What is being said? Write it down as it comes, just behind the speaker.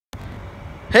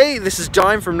Hey, this is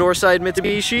Dime from Northside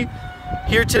Mitsubishi.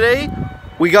 Here today,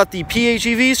 we got the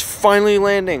PHEVs finally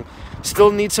landing.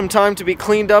 Still need some time to be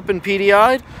cleaned up and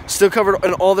PDI'd. Still covered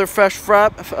in all their fresh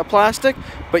plastic,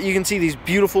 but you can see these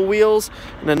beautiful wheels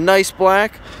in a nice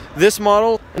black. This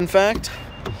model, in fact,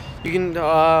 you can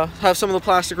have some of the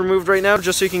plastic removed right now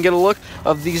just so you can get a look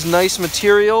of these nice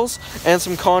materials and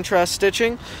some contrast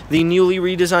stitching. The newly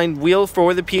redesigned wheel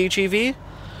for the PHEV.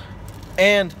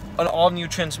 And an all-new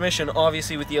transmission,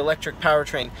 obviously with the electric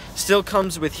powertrain. Still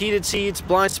comes with heated seats,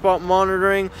 blind spot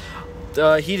monitoring,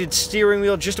 heated steering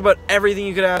wheel, just about everything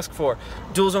you could ask for.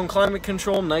 Dual zone climate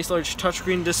control, nice large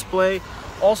touchscreen display.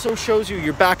 Also shows you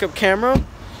your backup camera,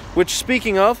 which,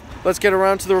 speaking of, let's get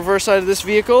around to the reverse side of this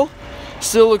vehicle.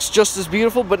 Still looks just as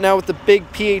beautiful, but now with the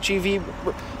big PHEV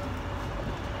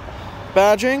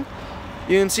badging.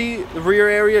 You can see the rear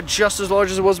area just as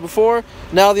large as it was before.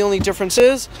 Now the only difference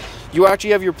is you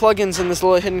actually have your plug-ins in this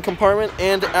little hidden compartment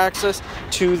and access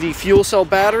to the fuel cell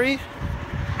battery.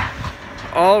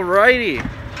 Alrighty,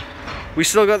 we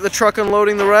still got the truck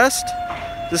unloading the rest.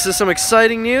 This is some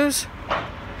exciting news,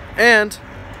 and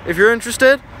if you're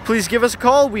interested, please give us a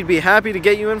call. We'd be happy to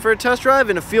get you in for a test drive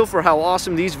and a feel for how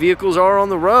awesome these vehicles are on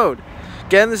the road.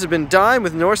 Again, this has been Dime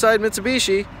with Northside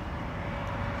Mitsubishi.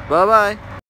 Bye-bye.